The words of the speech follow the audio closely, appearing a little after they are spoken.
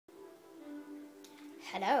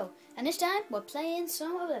Hello, and this time we're playing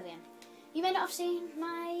some Oblivion. You may not have seen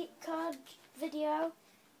my card video,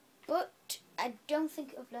 but I don't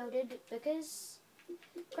think it uploaded because,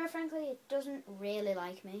 quite frankly, it doesn't really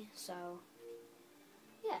like me, so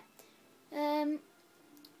yeah. I'm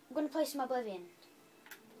going to play some Oblivion.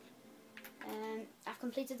 I've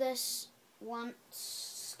completed this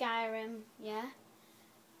once, Skyrim, yeah.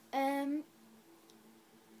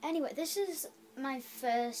 Anyway, this is my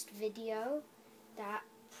first video that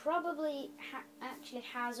probably actually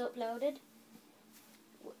has uploaded.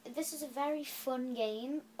 This is a very fun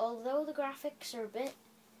game, although the graphics are a bit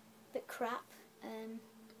crap. But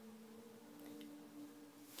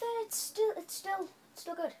it's still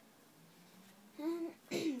good.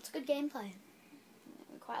 It's good gameplay.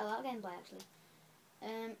 Quite a lot of gameplay actually.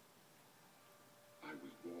 I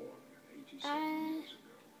was born 87 years ago.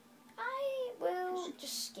 I will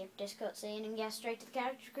just skip this cutscene and get straight to the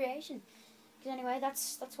character creation. Because anyway,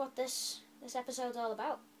 that's what this episode's all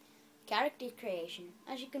about. Character creation.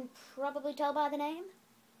 As you can probably tell by the name.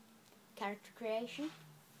 Character creation.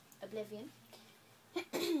 Oblivion.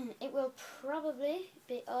 It will probably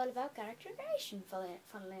be all about character creation, funnily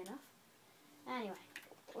enough. Anyway,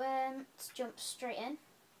 let's jump straight in.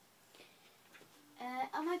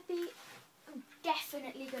 I'm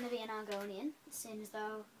definitely going to be an Argonian, seeing as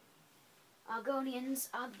though Argonians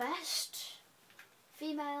are the best.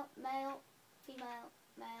 Female, male, female,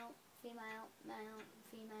 male, female, male,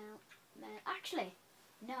 female, male. Actually,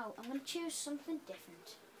 no, I'm going to choose something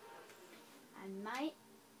different. I might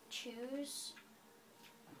choose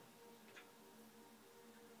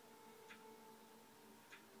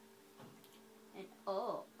an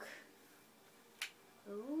orc.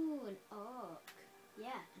 Ooh, an orc.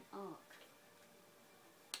 Yeah, an orc.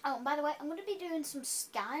 Oh, and by the way, I'm going to be doing some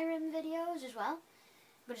Skyrim videos as well.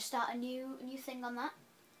 I'm going to start a new thing on that.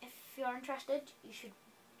 If you're interested, you should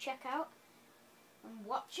check out and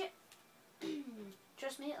watch it.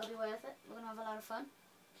 Trust me, it'll be worth it. We're going to have a lot of fun.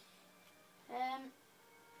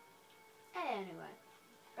 Anyway,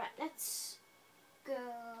 right, let's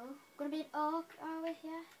go. Going to be an orc, are we?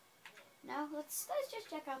 Yeah. No, let's just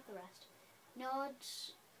check out the rest.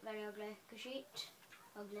 Nords, very ugly. Khajiit,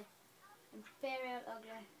 ugly. Imperial,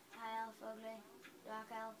 ugly. High Elf, ugly.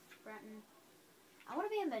 Dark Elf, Breton. I want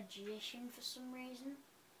to be a magician for some reason.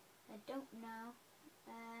 I don't know.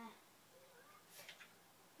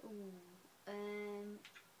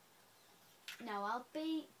 No, I'll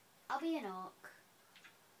be an orc.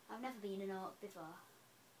 I've never been an orc before.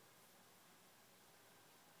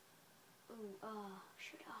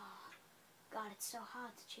 God, it's so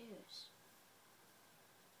hard to choose.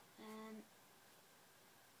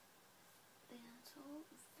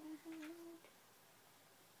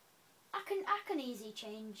 I can easily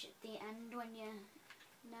change at the end when you.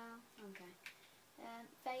 No, okay.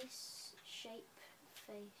 Face, shape,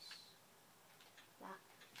 face, that.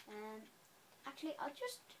 Actually, I'll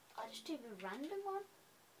just do the random one.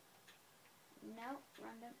 No,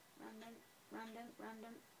 random, random, random,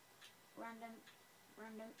 random, random,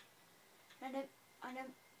 random, random,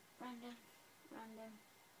 random, random, random.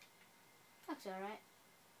 That's alright.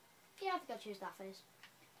 Yeah, I think I'll choose that face.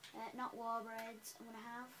 Not war braids. I'm gonna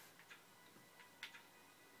have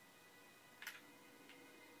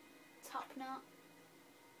top knot,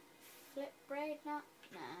 flip braid knot.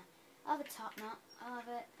 Nah, I'll have a top knot. I'll have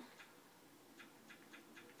it.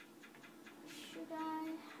 Should I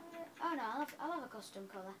have it? Oh no, I'll have a custom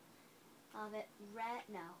colour. I'll have it red.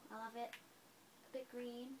 No, I'll have it a bit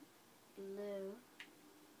green, blue,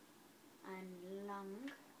 and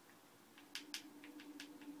long.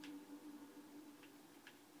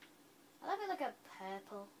 I'll have it like a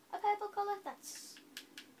purple colour. That's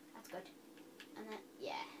good. And then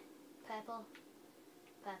yeah, purple.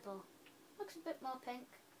 Looks a bit more pink.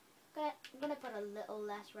 Okay, I'm gonna put a little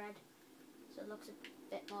less red, so it looks a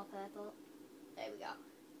bit more purple. There we go.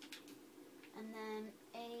 And then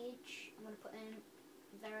age, I'm gonna put in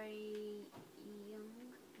very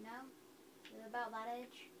young. No, about that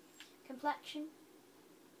age. Complexion.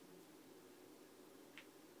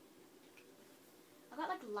 I've got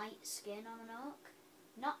like light skin on an orc.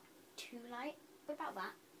 Not too light, but about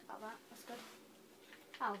that. That's good.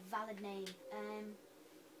 Oh, valid name.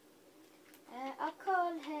 I'll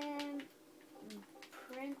call him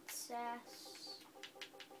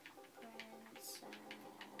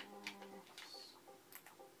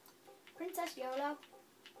Princess YOLO.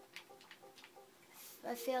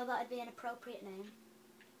 I feel that'd be an appropriate name.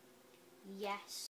 Yes.